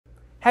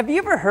Have you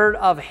ever heard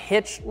of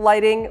hitch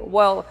lighting?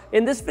 Well,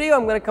 in this video,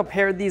 I'm going to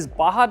compare these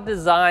Baja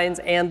Designs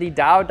and the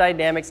Diode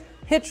Dynamics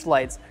hitch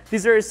lights.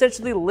 These are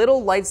essentially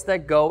little lights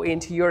that go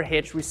into your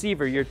hitch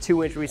receiver, your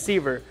 2-inch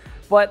receiver.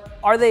 But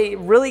are they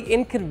really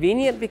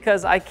inconvenient?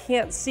 Because I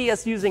can't see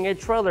us using a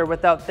trailer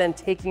without then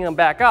taking them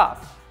back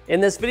off.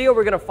 In this video,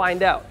 we're going to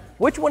find out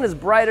which one is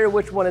brighter,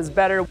 which one is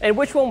better, and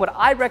which one would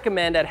I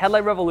recommend at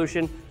Headlight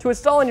Revolution to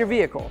install in your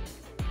vehicle.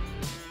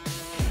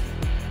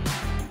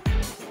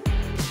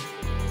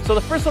 So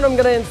the first one I'm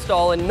going to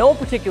install in no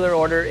particular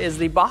order is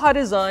the Baja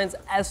Designs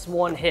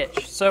S1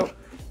 hitch. So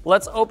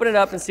let's open it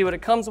up and see what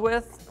it comes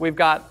with. We've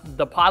got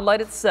the pod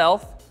light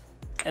itself,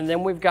 and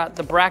then we've got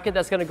the bracket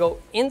that's going to go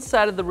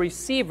inside of the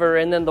receiver,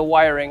 and then the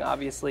wiring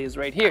obviously is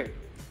right here.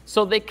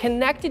 So they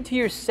connected to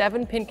your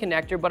 7-pin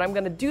connector, but I'm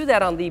going to do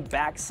that on the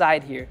back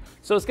side here.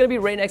 So it's going to be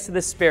right next to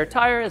this spare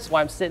tire. That's why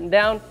I'm sitting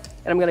down,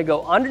 and I'm going to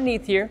go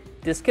underneath here,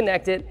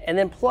 disconnect it, and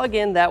then plug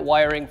in that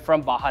wiring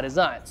from Baja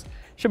Designs.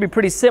 Should be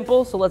pretty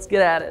simple, so let's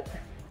get at it.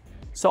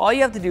 So all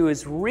you have to do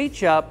is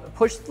reach up,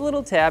 push the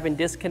little tab, and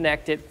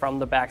disconnect it from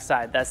the back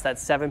side. That's that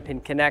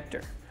 7-pin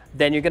connector.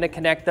 Then you're going to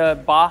connect the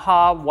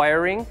Baja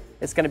wiring.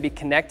 It's going to be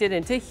connected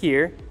into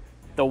here.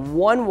 The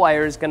one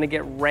wire is going to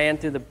get ran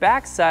through the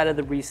back side of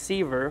the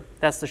receiver.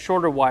 That's the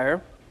shorter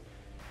wire.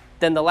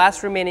 Then the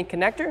last remaining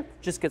connector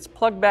just gets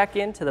plugged back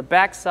into the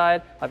back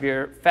side of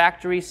your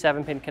factory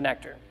 7-pin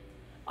connector.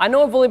 I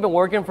know I've only been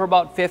working for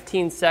about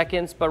 15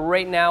 seconds, but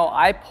right now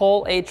I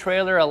pull a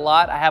trailer a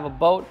lot. I have a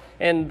boat,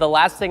 and the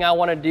last thing I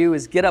want to do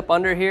is get up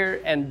under here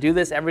and do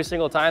this every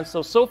single time.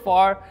 So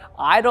far,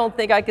 I don't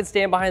think I could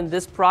stand behind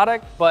this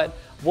product, but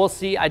we'll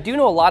see. I do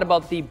know a lot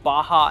about the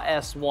Baja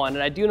S1,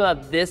 and I do know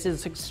that this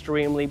is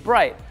extremely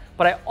bright.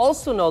 But I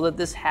also know that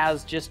this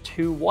has just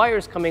 2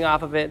 wires coming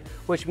off of it,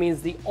 which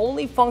means the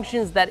only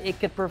functions that it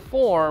could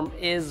perform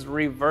is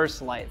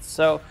reverse lights.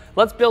 So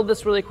let's build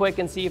this really quick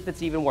and see if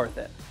it's even worth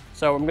it.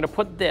 So I'm going to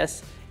put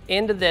this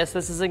into this.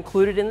 This is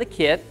included in the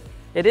kit.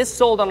 It is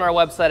sold on our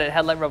website at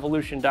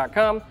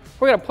headlightrevolution.com.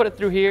 We're going to put it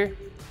through here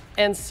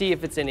and see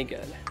if it's any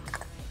good.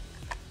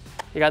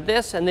 You got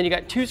this, and then you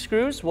got 2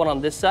 screws, one on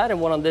this side and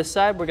one on this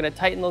side. We're going to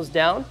tighten those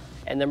down,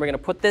 and then we're going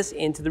to put this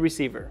into the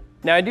receiver.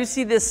 Now I do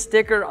see this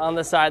sticker on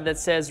the side that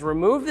says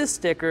remove this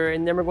sticker,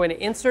 and then we're going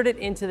to insert it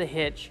into the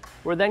hitch.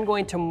 We're then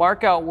going to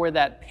mark out where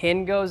that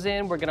pin goes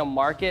in. We're going to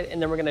mark it, and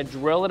then we're going to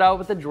drill it out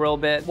with a drill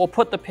bit. We'll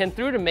put the pin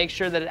through to make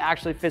sure that it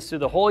actually fits through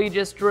the hole you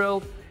just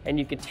drilled, and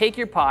you can take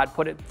your pod,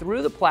 put it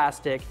through the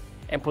plastic,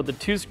 and put the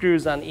 2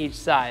 screws on each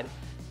side.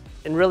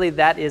 And really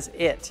that is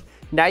it.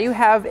 Now you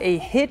have a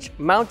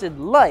hitch-mounted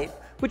light,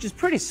 which is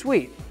pretty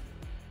sweet.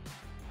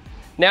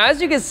 Now,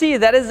 as you can see,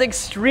 that is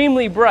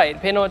extremely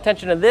bright. Pay no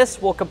attention to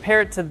this. We'll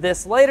compare it to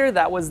this later.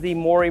 That was the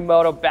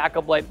Morimoto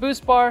backup light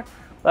boost bar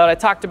that I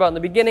talked about in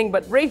the beginning.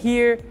 But right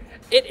here,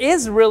 it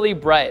is really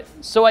bright,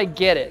 so I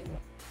get it.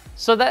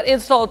 So that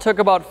install took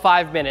about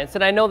 5 minutes,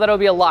 and I know that'll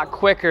be a lot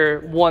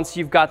quicker once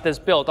you've got this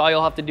built. All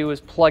you'll have to do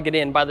is plug it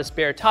in by the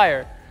spare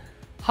tire.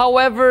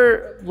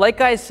 However, like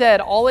I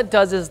said, all it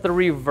does is the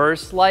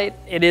reverse light.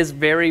 It is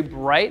very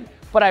bright.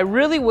 But I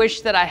really wish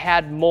that I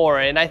had more,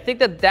 and I think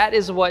that that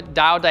is what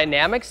Diode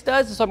Dynamics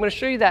does, so I'm going to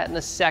show you that in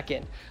a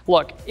second.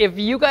 Look, if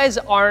you guys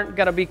aren't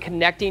going to be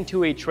connecting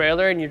to a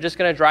trailer and you're just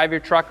going to drive your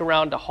truck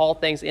around to haul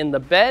things in the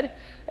bed,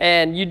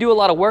 and you do a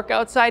lot of work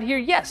outside here,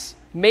 yes,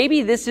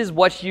 maybe this is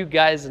what you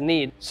guys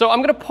need. So I'm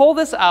going to pull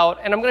this out,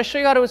 and I'm going to show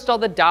you how to install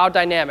the Diode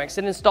Dynamics.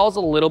 It installs a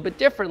little bit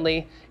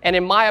differently, and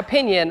in my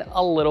opinion,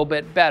 a little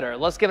bit better.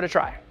 Let's give it a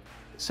try.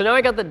 So now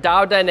I got the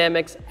Diode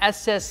Dynamics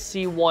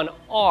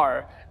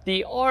SSC1R.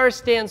 The R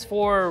stands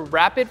for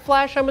rapid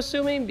flash, I'm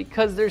assuming,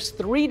 because there's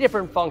 3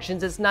 different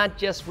functions. It's not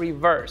just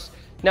reverse.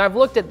 Now I've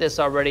looked at this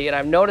already, and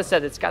I've noticed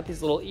that it's got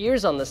these little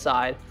ears on the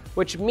side,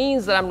 which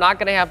means that I'm not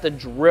gonna have to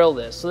drill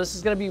this. So this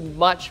is gonna be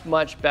much,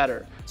 much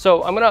better.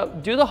 So I'm gonna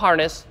do the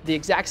harness the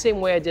exact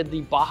same way I did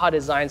the Baja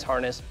Designs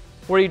harness,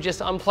 where you just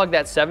unplug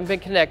that 7-pin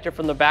connector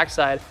from the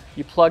backside,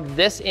 you plug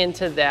this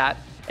into that,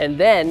 and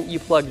then you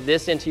plug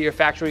this into your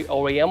factory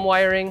OEM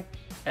wiring,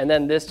 and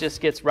then this just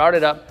gets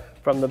routed up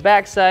from the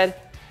backside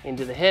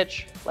into the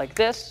hitch like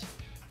this,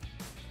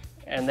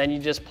 and then you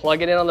just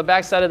plug it in on the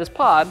back side of this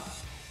pod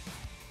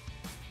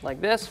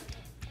like this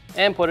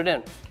and put it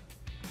in.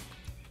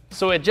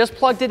 So it just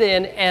plugged it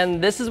in,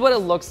 and this is what it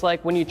looks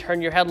like when you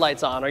turn your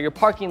headlights on or your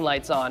parking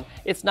lights on.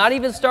 It's not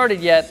even started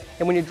yet,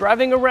 and when you're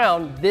driving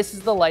around, this is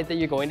the light that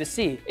you're going to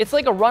see. It's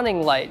like a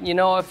running light. You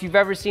know, if you've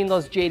ever seen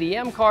those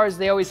JDM cars,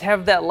 they always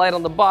have that light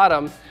on the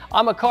bottom.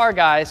 I'm a car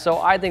guy,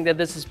 so I think that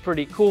this is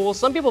pretty cool.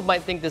 Some people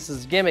might think this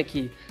is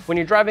gimmicky. When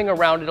you're driving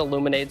around, it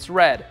illuminates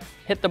red.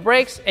 Hit the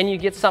brakes, and you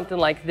get something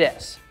like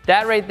this.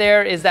 That right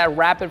there is that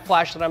rapid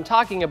flash that I'm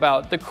talking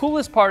about. The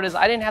coolest part is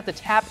I didn't have to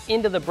tap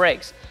into the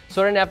brakes.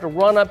 So I didn't have to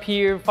run up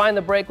here, find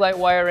the brake light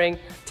wiring,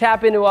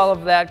 tap into all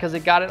of that, because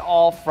it got it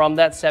all from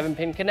that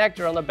 7-pin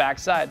connector on the back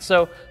side.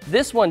 So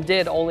this one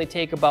did only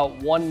take about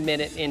 1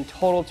 minute in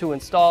total to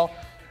install.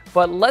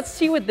 But let's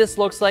see what this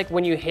looks like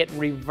when you hit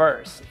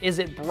reverse. Is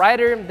it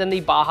brighter than the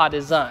Baja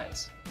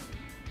Designs?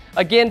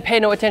 Again, pay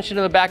no attention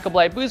to the backup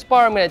light boost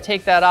bar. I'm gonna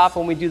take that off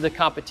when we do the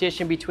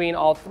competition between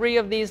all three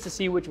of these to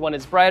see which one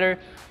is brighter.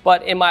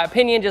 But in my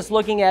opinion, just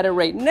looking at it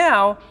right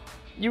now,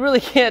 you really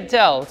can't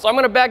tell. So I'm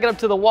gonna back it up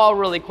to the wall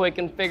really quick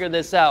and figure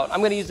this out.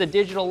 I'm gonna use a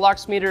digital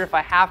lux meter if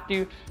I have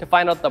to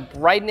find out the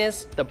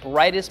brightness, the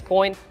brightest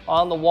point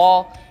on the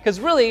wall. Because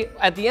really,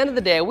 at the end of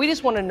the day, we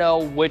just wanna know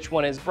which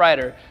one is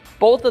brighter.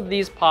 Both of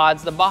these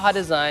pods, the Baja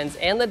Designs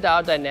and the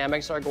Diode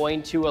Dynamics, are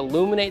going to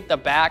illuminate the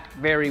back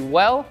very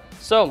well.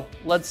 So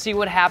let's see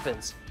what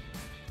happens.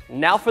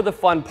 Now for the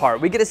fun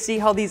part, we get to see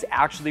how these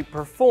actually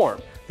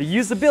perform, the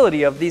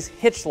usability of these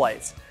hitch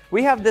lights.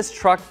 We have this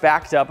truck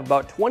backed up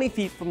about 20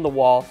 feet from the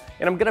wall,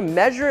 and I'm gonna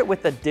measure it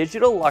with a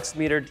digital lux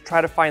meter to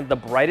try to find the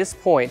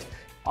brightest point.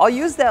 I'll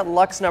use that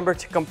lux number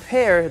to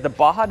compare the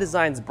Baja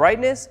Designs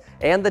brightness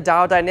and the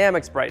Diode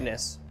Dynamics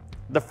brightness.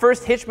 The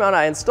first hitch mount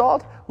I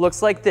installed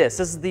looks like this.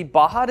 This is the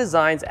Baja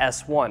Designs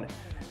S1.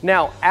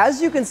 Now,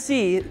 as you can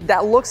see,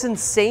 that looks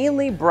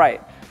insanely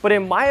bright, but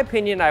in my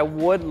opinion, I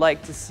would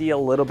like to see a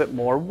little bit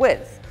more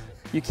width.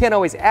 You can't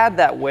always add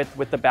that width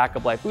with the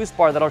backup light boost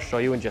bar that I'll show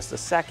you in just a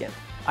second.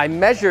 I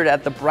measured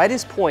at the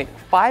brightest point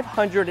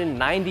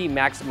 590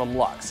 maximum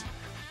lux.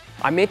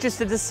 I'm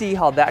interested to see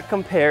how that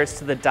compares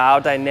to the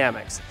Diode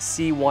Dynamics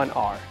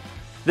C1R.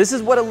 This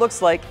is what it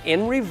looks like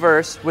in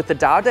reverse with the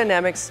Diode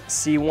Dynamics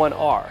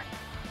C1R.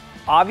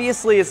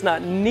 Obviously, it's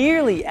not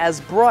nearly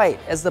as bright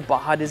as the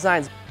Baja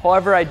Designs.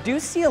 However, I do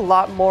see a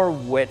lot more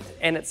width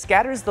and it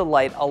scatters the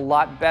light a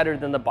lot better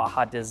than the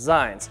Baja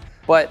Designs.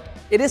 But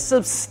it is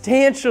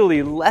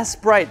substantially less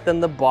bright than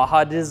the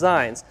Baja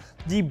Designs.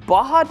 The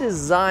Baja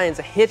Designs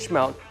hitch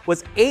mount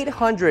was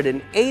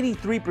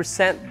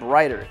 883%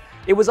 brighter.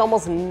 It was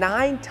almost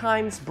 9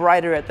 times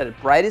brighter at the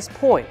brightest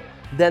point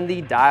than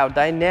the Diode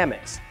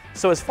Dynamics.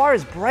 So as far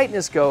as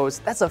brightness goes,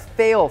 that's a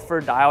fail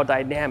for Diode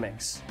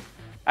Dynamics.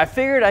 I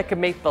figured I could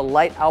make the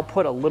light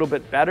output a little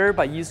bit better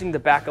by using the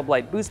backup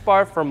light boost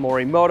bar from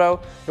Morimoto,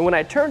 and when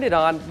I turned it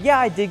on, yeah,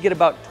 I did get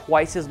about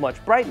twice as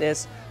much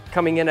brightness,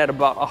 coming in at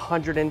about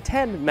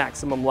 110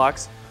 maximum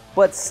lux,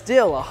 but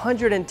still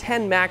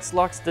 110 max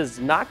lux does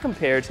not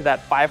compare to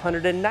that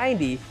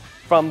 590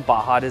 from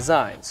Baja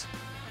Designs.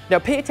 Now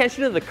pay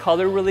attention to the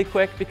color really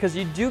quick because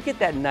you do get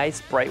that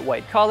nice bright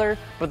white color,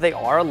 but they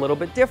are a little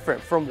bit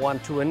different from one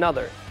to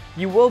another.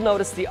 You will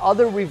notice the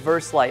other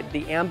reverse light,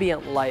 the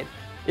ambient light,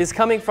 is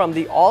coming from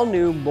the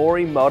all-new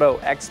Morimoto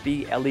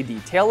XB LED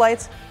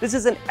taillights. This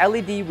is an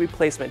LED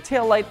replacement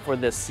taillight for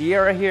this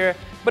Sierra here,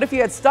 but if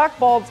you had stock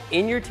bulbs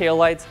in your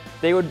taillights,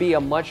 they would be a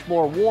much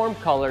more warm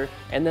color,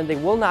 and then they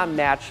will not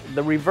match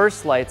the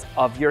reverse lights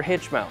of your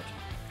hitch mount.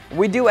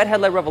 We do at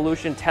Headlight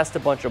Revolution test a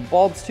bunch of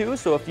bulbs too,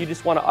 so if you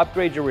just want to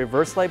upgrade your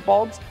reverse light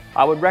bulbs,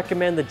 I would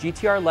recommend the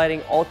GTR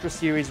Lighting Ultra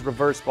Series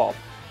reverse bulb.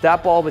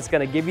 That bulb is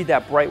going to give you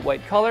that bright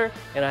white color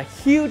and a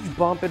huge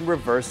bump in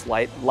reverse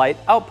light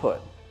output.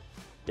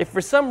 If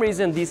for some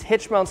reason these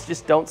hitch mounts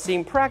just don't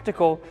seem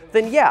practical,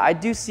 then yeah, I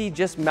do see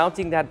just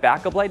mounting that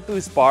backup light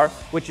boost bar,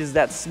 which is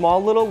that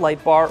small little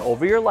light bar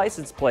over your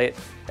license plate,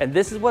 and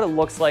this is what it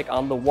looks like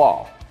on the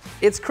wall.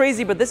 It's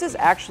crazy, but this is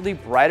actually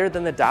brighter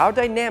than the Diode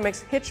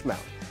Dynamics hitch mount.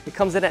 It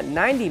comes in at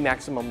 90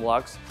 maximum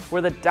lux,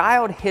 where the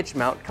Diode hitch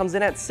mount comes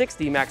in at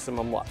 60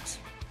 maximum lux.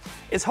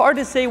 It's hard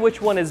to say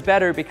which one is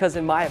better because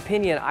in my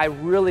opinion, I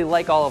really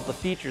like all of the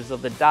features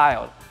of the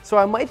Diode. So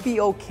I might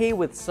be okay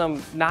with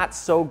some not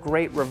so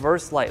great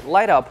reverse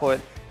light output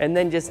and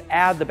then just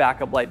add the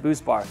backup light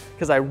boost bar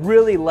because I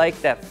really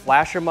like that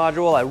flasher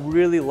module, I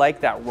really like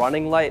that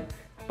running light.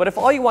 But if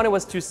all you wanted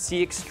was to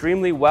see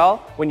extremely well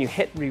when you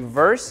hit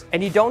reverse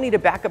and you don't need to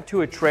back up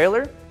to a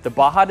trailer, the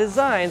Baja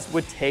Designs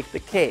would take the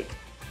cake.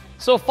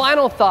 So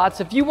final thoughts,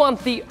 if you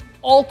want the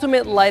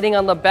ultimate lighting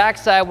on the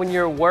backside when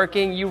you're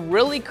working, you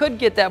really could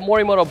get that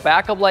Morimoto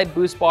backup light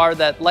boost bar,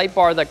 that light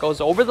bar that goes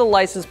over the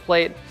license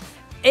plate,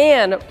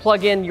 and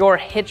plug in your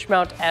hitch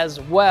mount as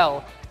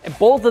well. And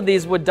both of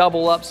these would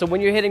double up, so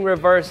when you're hitting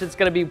reverse, it's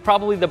gonna be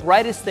probably the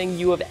brightest thing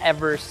you have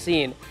ever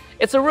seen.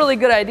 It's a really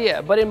good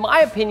idea, but in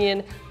my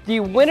opinion, the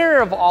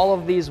winner of all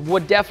of these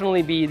would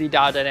definitely be the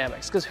Diode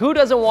Dynamics, because who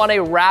doesn't want a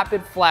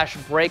rapid flash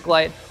brake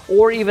light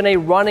or even a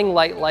running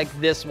light like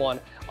this one?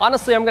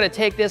 Honestly, I'm gonna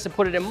take this and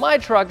put it in my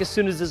truck as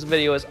soon as this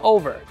video is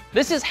over.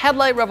 This is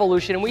Headlight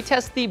Revolution, and we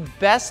test the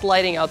best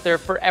lighting out there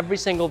for every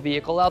single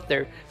vehicle out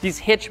there. These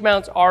hitch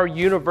mounts are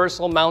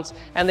universal mounts,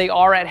 and they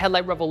are at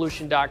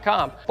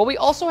headlightrevolution.com. But we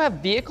also have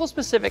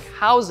vehicle-specific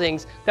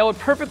housings that would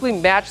perfectly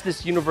match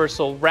this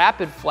universal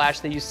rapid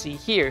flash that you see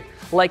here,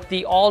 like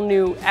the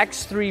all-new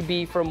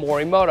X3B from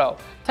Morimoto.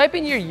 Type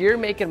in your year,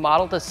 make, and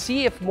model to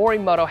see if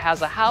Morimoto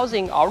has a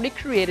housing already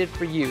created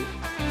for you.